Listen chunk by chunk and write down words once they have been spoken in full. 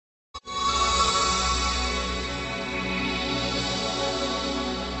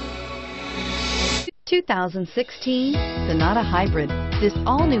2016 Sonata Hybrid. This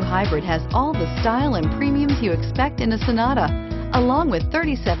all-new hybrid has all the style and premiums you expect in a Sonata, along with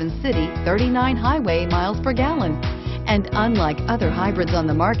 37 city, 39 highway miles per gallon. And unlike other hybrids on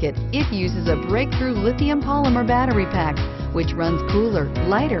the market, it uses a breakthrough lithium polymer battery pack, which runs cooler,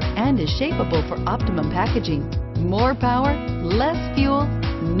 lighter, and is shapeable for optimum packaging. More power, less fuel,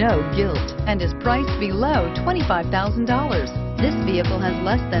 no guilt, and is priced below $25,000. This vehicle has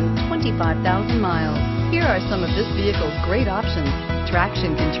less than 25,000 miles. Here are some of this vehicle's great options: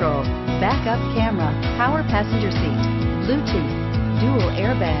 traction control, backup camera, power passenger seat, Bluetooth, dual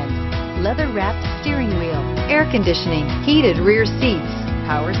airbags, leather-wrapped steering wheel, air conditioning, heated rear seats,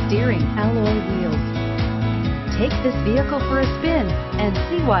 power steering, alloy wheels. Take this vehicle for a spin and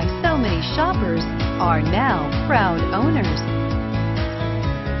see why so many shoppers are now proud owners.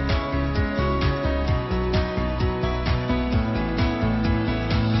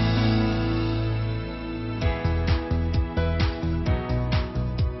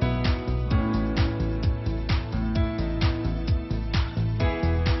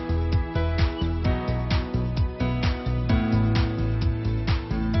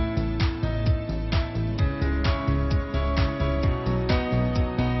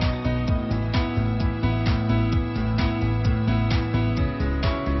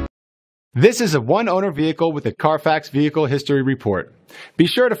 This is a one-owner vehicle with a Carfax Vehicle History Report. Be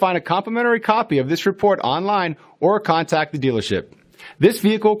sure to find a complimentary copy of this report online or contact the dealership. This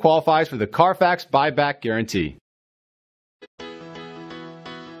vehicle qualifies for the Carfax Buyback Guarantee.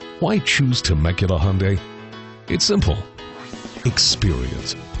 Why choose Temecula Hyundai? It's simple.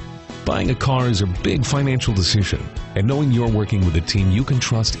 Experience. Buying a car is a big financial decision, and knowing you're working with a team you can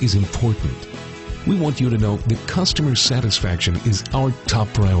trust is important. We want you to know that customer satisfaction is our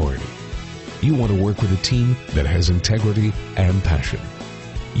top priority. You want to work with a team that has integrity and passion.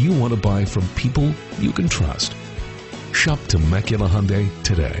 You want to buy from people you can trust. Shop Temecula Hyundai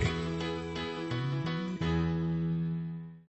today.